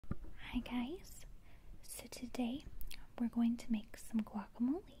Hi guys, so today we're going to make some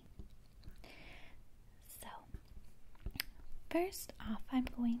guacamole. So first off, I'm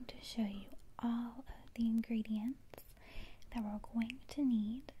going to show you all of the ingredients that we're going to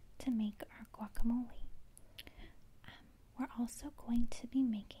need to make our guacamole. We're also going to be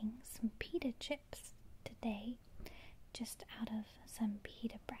making some pita chips today, just out of some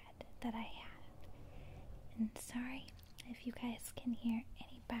pita bread that I had. And sorry if you guys can hear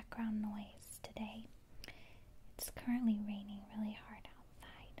any background noise today. It's currently raining really hard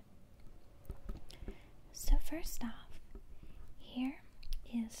outside. So first off, here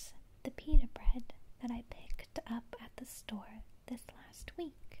is the pita bread that I picked up at the store this last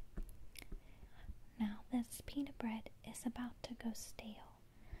week. Now this pita bread is about to go stale,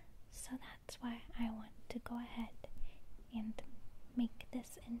 so that's why I want to go ahead and make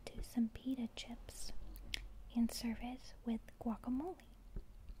this into some pita chips and serve it with guacamole.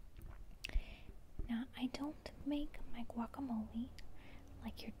 Now, I don't make my guacamole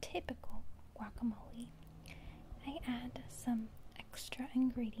like your typical guacamole. I add some extra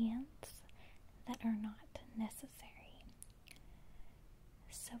ingredients that are not necessary.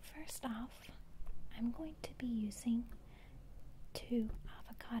 So first off, I'm going to be using 2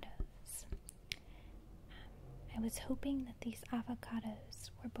 avocados. I was hoping that these avocados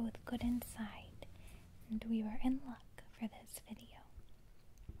were both good inside, and we were in luck for this video.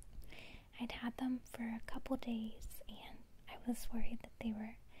 I'd had them for a couple days and I was worried that they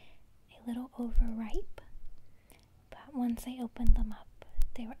were a little overripe, but once I opened them up,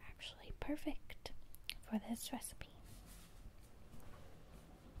 they were actually perfect for this recipe.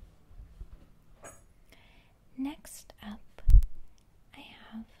 Next up, I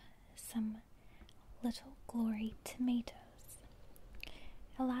have some Little Glory tomatoes.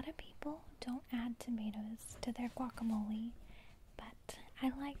 A lot of people don't add tomatoes to their guacamole, but I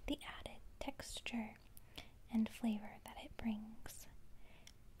like the added texture and flavor that it brings.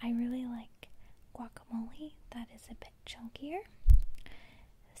 I really like guacamole that is a bit chunkier,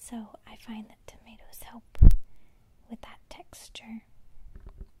 so I find that tomatoes help with that texture.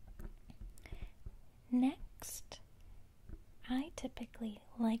 Next, I typically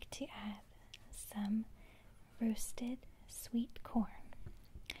like to add some roasted sweet corn.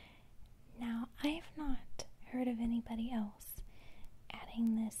 Now, I have not heard of anybody else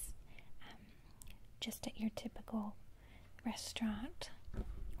adding this just at your typical restaurant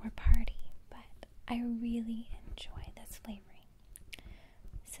or party, but I really enjoy this flavoring.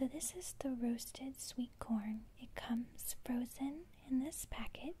 So this is the roasted sweet corn. It comes frozen in this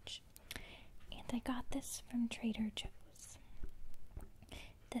package, and I got this from Trader Joe's.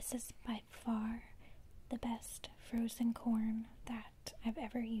 This is by far the best frozen corn that I've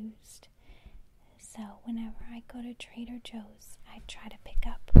ever used. So whenever I go to Trader Joe's, I try to pick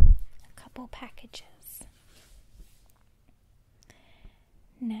up a couple packages.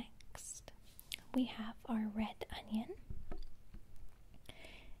 Next, we have our red onion.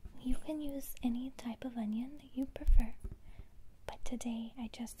 You can use any type of onion that you prefer, but today I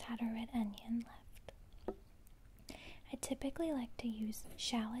just had a red onion left. I typically like to use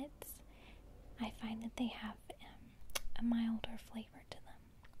shallots. I find that they have a milder flavor to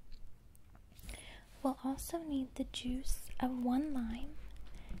them. We'll also need the juice of 1 lime,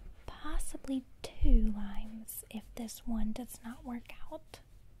 possibly 2 limes if this one does not work out.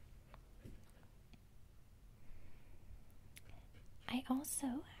 I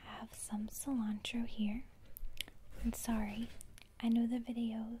also have some cilantro here. I'm sorry, I know the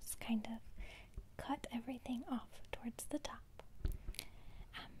videos kind of cut everything off towards the top.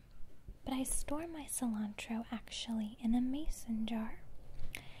 But I store my cilantro actually in a mason jar.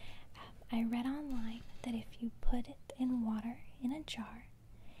 I read online that if you put it in water in a jar,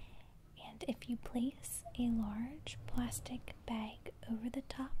 and if you place a large plastic bag over the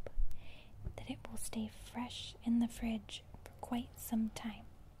top, that it will stay fresh in the fridge for quite some time.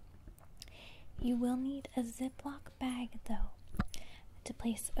 You will need a Ziploc bag though to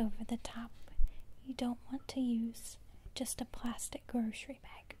place over the top. You don't want to use just a plastic grocery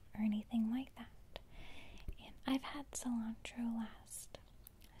bag or anything like that. And I've had cilantro last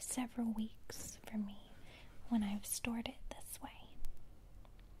several weeks for me when I've stored it this way.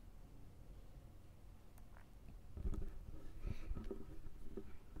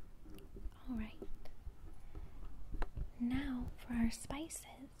 Alright, now for our spices.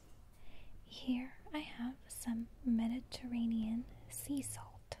 Here I have some Mediterranean sea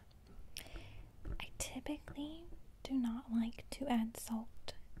salt. I typically do not like to add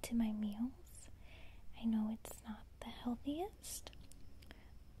salt to my meals. I know it's not the healthiest,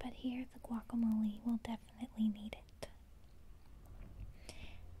 but here the guacamole will definitely need it.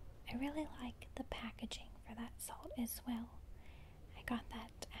 I really like the packaging for that salt as well. I got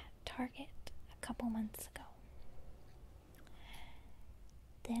that at Target a couple months ago.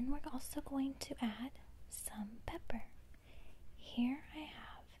 Then we're also going to add some pepper. Here I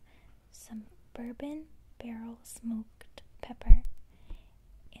have some bourbon barrel smoked pepper,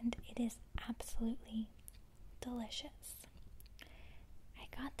 and it is absolutely delicious. I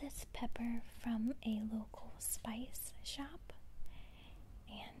got this pepper from a local spice shop,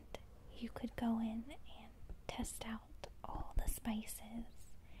 and you could go in and test out all the spices,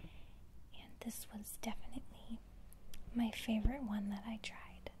 and this was definitely my favorite one that I tried.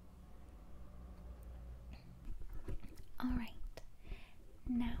 Alright,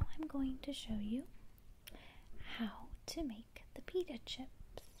 now I'm going to show you how to make the pita chips.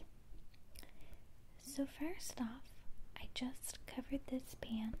 So first off, I just covered this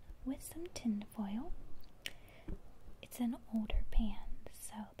pan with some tin foil. It's an older pan,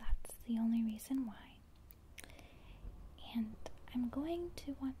 so that's the only reason why. And I'm going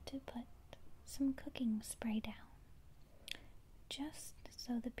to want to put some cooking spray down, just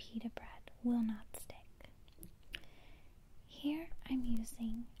so the pita bread will not stick. Here I'm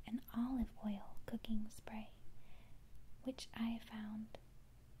using an olive oil cooking spray, which I found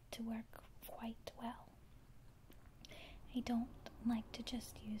to work quite well. I don't like to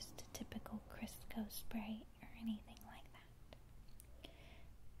just use the typical Crisco spray or anything like that.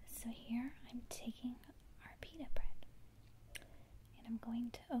 So here I'm taking our pita bread, and I'm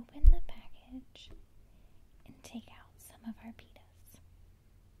going to open the package and take out some of our pitas.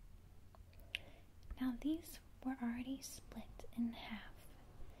 Now these were already split in half.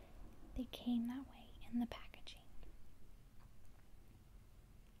 They came that way in the packaging.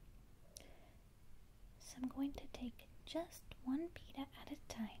 So I'm going to take just one pita at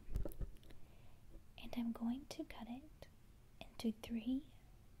a time, and I'm going to cut it into 3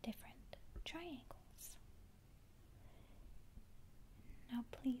 different triangles. Now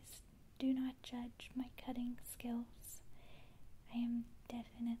please do not judge my cutting skills. I am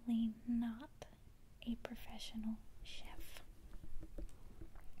definitely not a professional chef.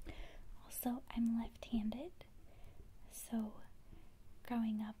 Also, I'm left-handed, so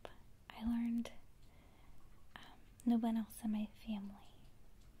growing up I learned no one else in my family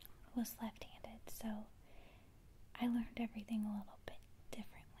was left-handed, so I learned everything a little bit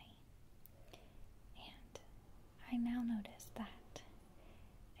differently. And I now notice that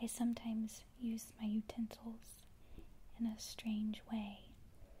I sometimes use my utensils in a strange way.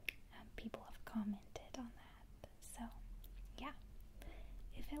 People have commented on that. So, yeah.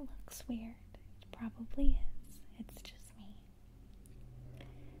 If it looks weird, it probably is. It's just me.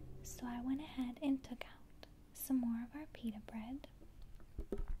 So I went ahead and took out some more of our pita bread.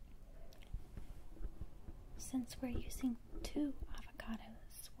 Since we're using 2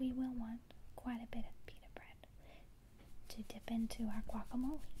 avocados, we will want quite a bit of pita bread to dip into our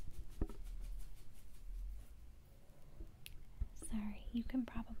guacamole. Sorry, you can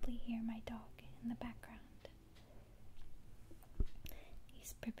probably hear my dog in the background.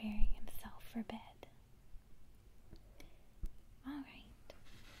 He's preparing himself for bed. Alright,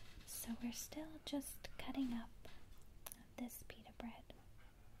 so we're still just cutting up this pita bread.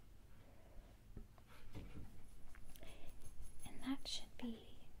 And that should be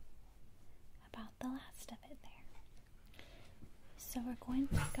about the last of it there. So we're going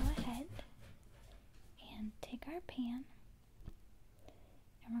to go ahead and take our pan,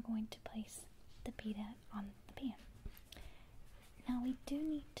 and we're going to place the pita on the pan. Now we do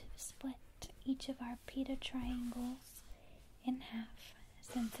need to split each of our pita triangles in half,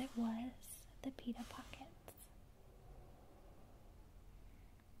 since it was the pita pockets.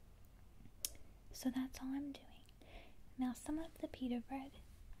 So that's all I'm doing. Now some of the pita bread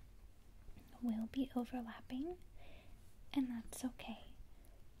will be overlapping, and that's okay.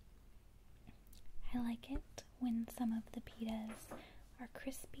 I like it when some of the pitas are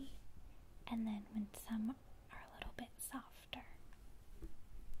crispy, and then when some are a little bit softer.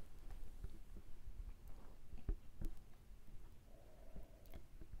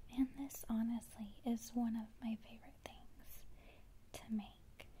 And this honestly is one of my favorite things to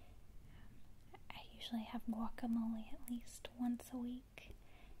make. I usually have guacamole at least once a week,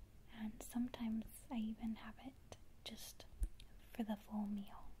 and sometimes I even have it just for the full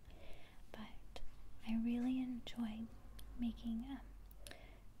meal. But I really enjoy making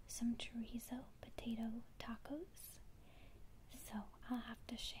some chorizo potato tacos, so I'll have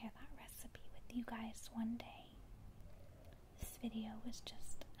to share that recipe with you guys one day. This video was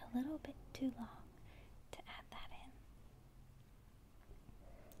just a little bit too long to add that in.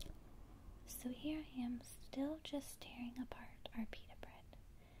 So here I am still just tearing apart our pita bread.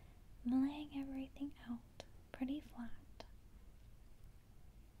 laying everything out pretty flat.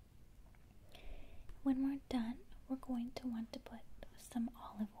 When we're done, we're going to want to put some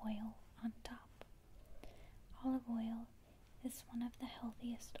olive oil on top. Olive oil is one of the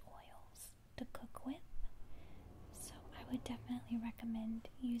healthiest oils to cook with, so I would definitely recommend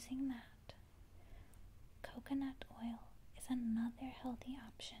using that. Coconut oil is another healthy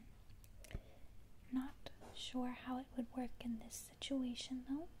option. Not sure how it would work in this situation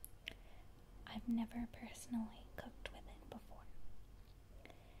though. I've never personally cooked with it before.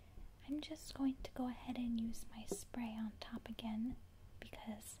 I'm just going to go ahead and use my spray on top again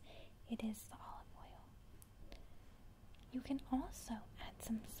because it is the olive oil. You can also add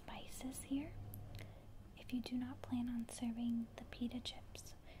some spices here. If you do not plan on serving the pita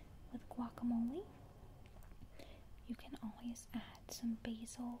chips with guacamole, you can always add some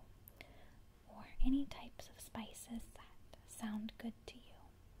basil or any types of spices that sound good to you.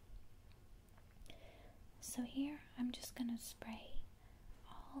 So here I'm just going to spray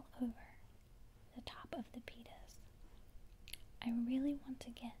all over the top of the pitas. I really want to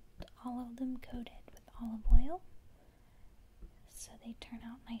get all of them coated with olive oil so they turn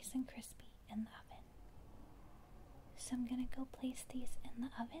out nice and crispy in the oven. So I'm going to go place these in the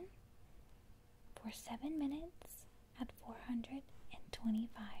oven for 7 minutes at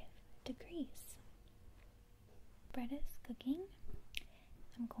 425 degrees. Bread is cooking.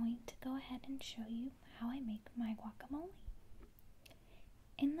 I'm going to go ahead and show you how I make my guacamole.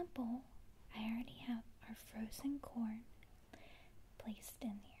 In the bowl, I already have our frozen corn placed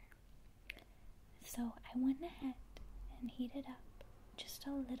in here. So I went ahead and heated up just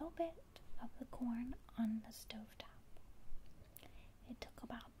a little bit of the corn on the stovetop. It took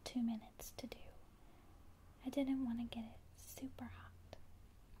about 2 minutes to do. I didn't want to get it super hot.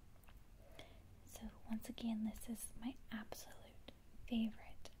 So once again, this is my absolute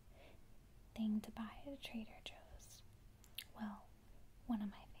favorite thing to buy at Trader Joe's. Well, one of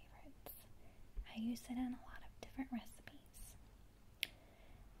my favorites. I use it in a lot of different recipes.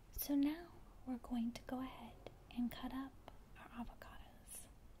 So now we're going to go ahead and cut up our avocados.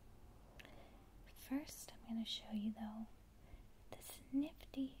 First, I'm going to show you though this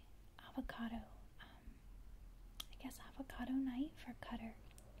nifty avocado, avocado knife or cutter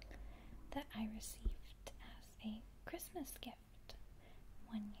that I received as a Christmas gift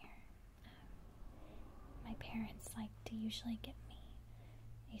one year. My parents like to usually get me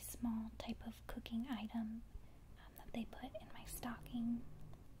a small type of cooking item that they put in my stocking.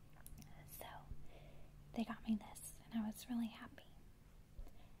 So they got me this and I was really happy.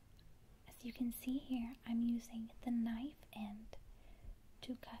 As you can see here, I'm using the knife end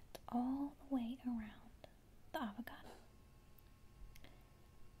to cut all the way around the avocado.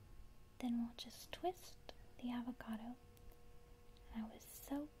 Then we'll just twist the avocado. And I was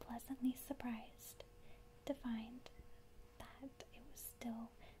so pleasantly surprised to find that it was still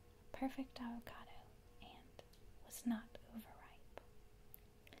a perfect avocado and was not overripe.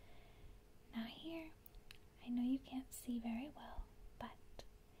 Now here, I know you can't see very well, but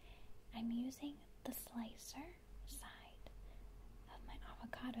I'm using the slicer side of my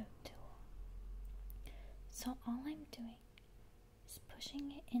avocado tool. So all I'm doing is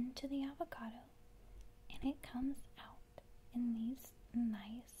pushing it into the avocado and it comes out in these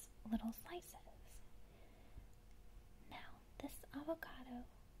nice little slices. Now this avocado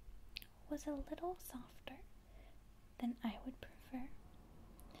was a little softer than I would prefer,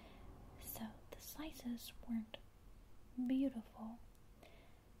 so the slices weren't beautiful,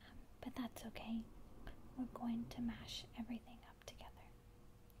 but that's okay. We're going to mash everything up together.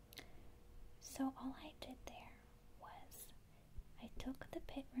 So all I did there was I took the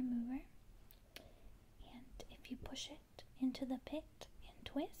pit remover, and if you push it into the pit and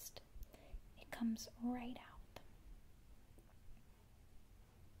twist, it comes right out.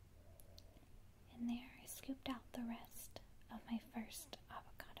 And there I scooped out the rest of my first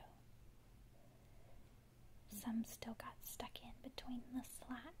avocado. Some still got stuck in between the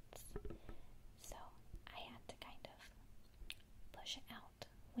slats, so I had to kind of push it out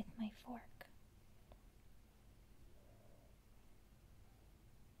with my fork.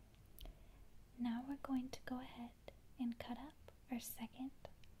 Now we're going to go ahead and cut up our second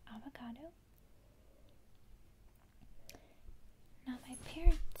avocado. Now my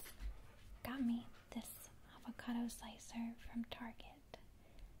parents got me this avocado slicer from Target,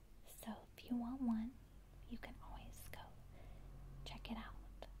 so if you want one, you can always go check it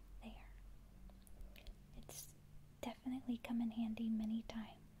out there. It's definitely come in handy many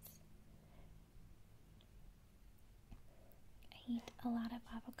times. I eat a lot of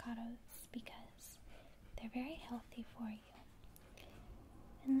avocados because they're very healthy for you.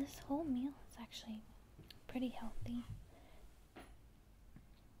 And this whole meal is actually pretty healthy.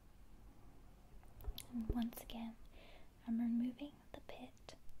 And once again, I'm removing the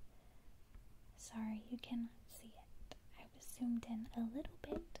pit. Sorry, you cannot see it. I was zoomed in a little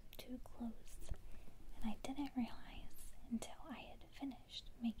bit too close, and I didn't realize until I had finished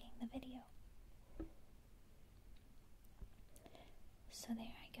making the video. So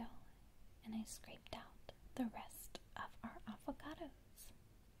there I go, and I scraped out the rest of our avocados.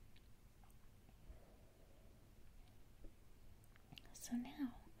 So now,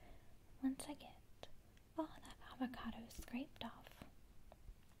 once I get all that avocado scraped off,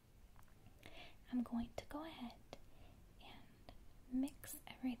 I'm going to go ahead and mix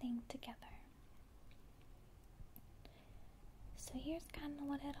everything together. So here's kind of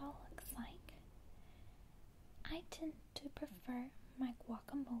what it all looks like. I tend to prefer my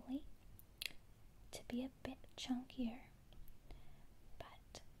guacamole to be a bit chunkier,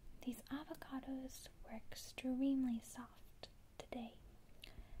 but these avocados were extremely soft today,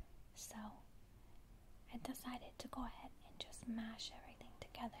 so I decided to go ahead and just mash everything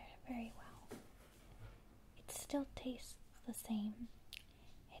together very well. It still tastes the same,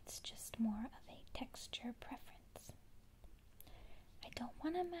 it's just more of a texture preference. I don't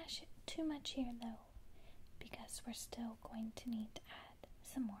want to mash it too much here though, because we're still going to need to add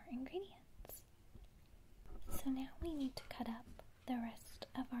some more ingredients. So now we need to cut up the rest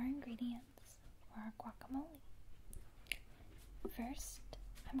of our ingredients for our guacamole. First,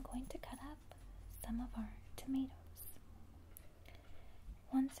 I'm going to cut up some of our tomatoes.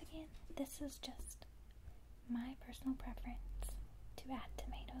 Once again, this is just my personal preference to add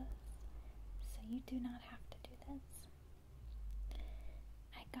tomatoes, so you do not have to do this.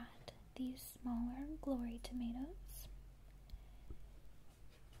 I got these smaller Glory tomatoes.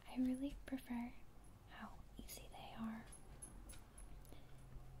 I really prefer how easy they are.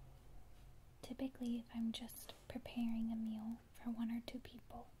 Typically, if I'm just preparing a meal for 1 or 2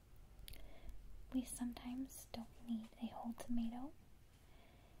 people, we sometimes don't need a whole tomato,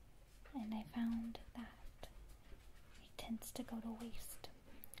 and I found that it tends to go to waste,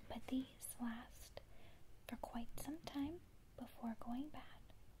 but these last for quite some time before going bad.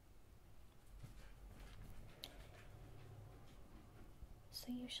 So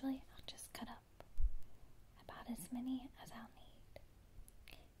usually I'll just cut up about as many as I'll need.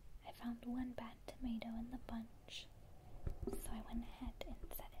 I found one bad tomato in the bunch, so I went ahead and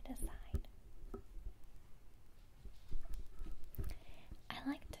set it aside. I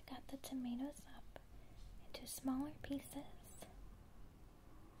like to cut the tomatoes up into smaller pieces.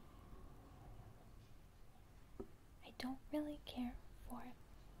 I don't really care for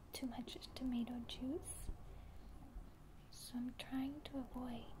too much tomato juice, so I'm trying to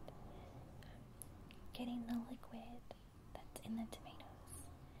avoid getting the liquid that's in the tomatoes.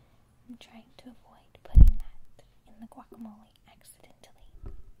 I'm trying to avoid putting that in the guacamole accidentally.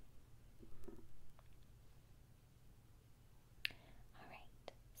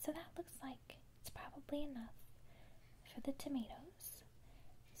 Alright, so that looks like it's probably enough for the tomatoes.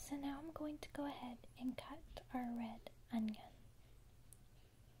 So now I'm going to go ahead and cut our red onion.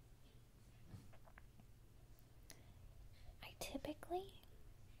 I typically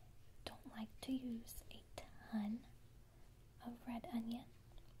don't like to use a ton of red onion,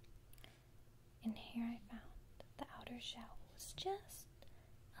 and here I found the outer shell was just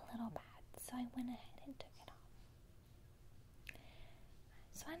a little bad, so I went ahead and took it off.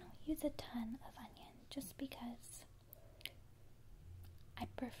 So I don't use a ton of onion just because I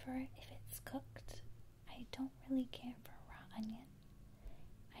prefer if it's cooked. I don't really care for raw onion.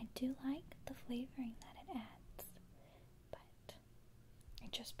 I do like the flavoring that it adds, but I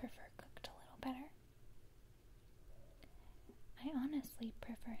just prefer cooked a little better. I honestly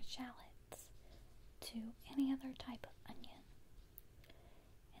prefer shallots to any other type of onion,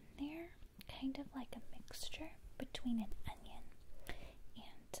 and they're kind of like a mixture between an onion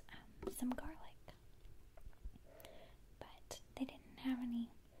and some garlic. But they didn't have any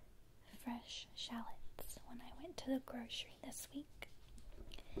fresh shallots when I went to the grocery this week.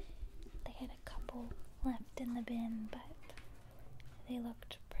 They had a couple left in the bin, but they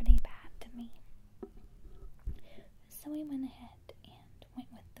looked pretty bad to me. So we went ahead and went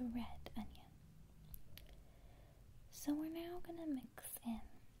with the red onion. So we're now going to mix in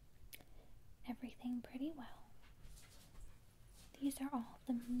everything pretty well. These are all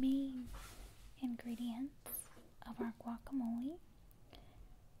the main ingredients of our guacamole.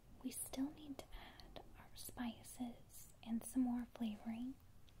 We still need to add our spices and some more flavoring,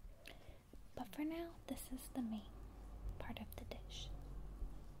 but for now this is the main part of the dish.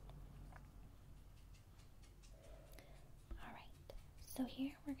 Alright, so So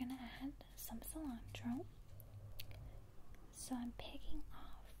here we're gonna add some cilantro. So I'm picking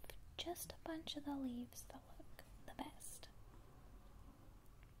off just a bunch of the leaves that look the best.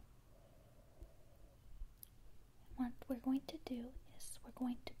 What we're going to do is we're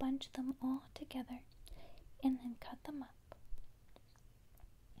going to bunch them all together and then cut them up.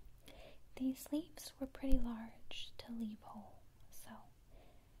 These leaves were pretty large to leave whole, so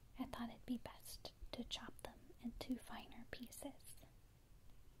I thought it'd be best to chop them into finer pieces.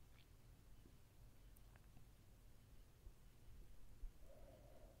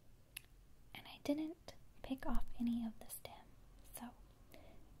 And I didn't pick off any of the stem, so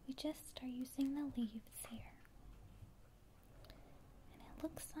we just are using the leaves here. And it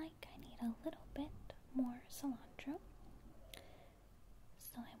looks like I need a little bit more cilantro,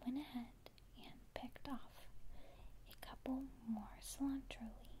 so I went ahead and picked off a couple more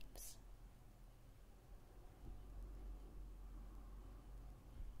cilantro leaves.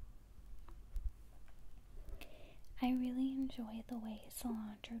 I really enjoy the way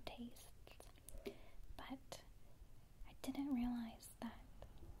cilantro tastes, but I didn't realize that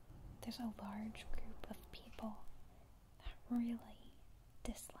there's a large group of people that really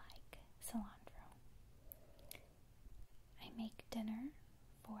dislike cilantro. I make dinner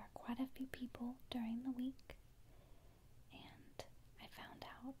for quite a few people during the week, and I found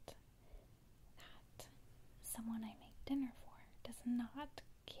out that someone I make dinner for does not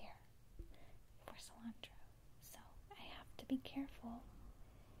care for cilantro, so I have to be careful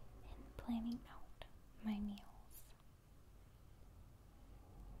in planning out my meals.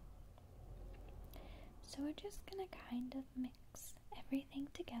 So we're just gonna kind of mix everything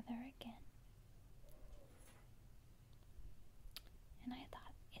together again. And I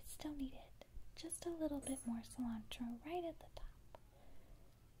thought it still needed just a little bit more cilantro right at the top.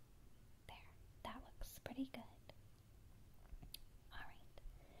 There, that looks pretty good. Alright,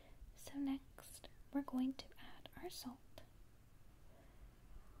 so next we're going to add our salt.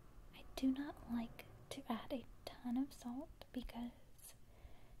 I do not like to add a ton of salt because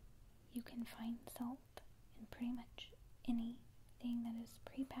you can find salt in pretty much anything that is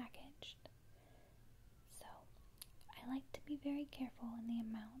prepackaged. So I like to be very careful in the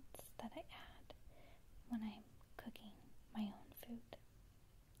amounts that I add when I'm cooking my own food.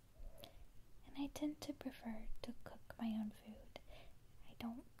 And I tend to prefer to cook my own food. I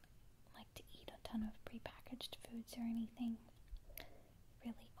don't like to eat a ton of prepackaged foods or anything,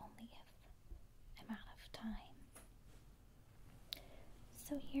 really only if I'm out of time.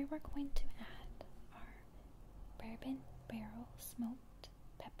 So here we're going to add our bourbon barrel smoked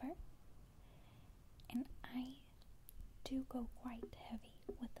pepper, and I do go quite heavy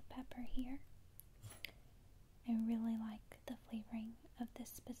with the pepper here. I really like the flavoring of this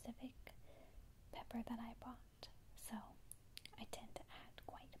specific pepper that I bought, so I tend to add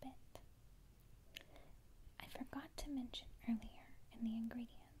quite a bit. I forgot to mention earlier in the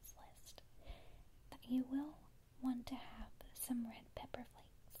ingredients list that you will want to have some red pepper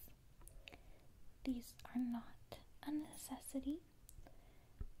flakes. These are not a necessity,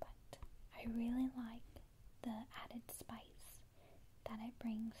 but I really like the added spice that it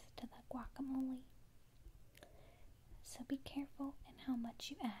brings to the guacamole. So be careful in how much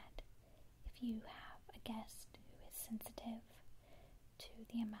you add if you have a guest who is sensitive to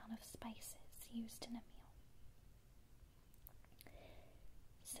the amount of spices used in a meal.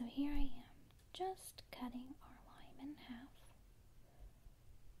 So here I am, just cutting our lime in half,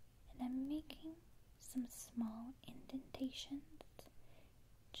 and I'm making some small indentations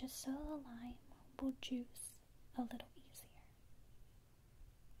just so the lime will juice a little easier.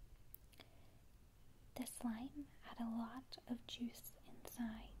 This lime had a lot of juice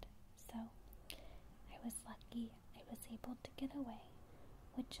inside, so I was lucky I was able to get away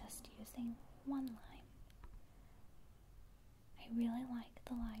with just using one lime. I really like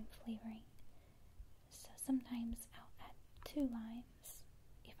the lime flavoring, so sometimes I'll add 2 limes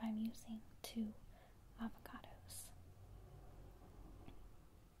if I'm using 2 avocados.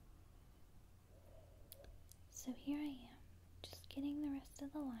 So here I am, just getting the rest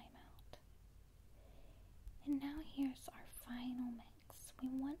of the lime out. And now here's our final mix. We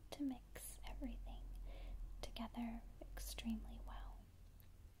want to mix everything together extremely well.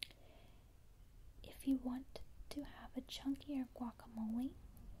 If you want to have a chunkier guacamole,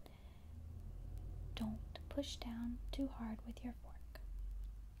 don't push down too hard with your fork.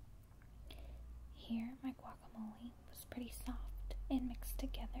 Here my guacamole was pretty soft and mixed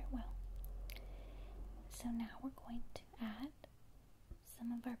together well. So now we're going to add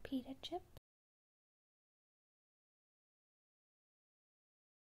some of our pita chips.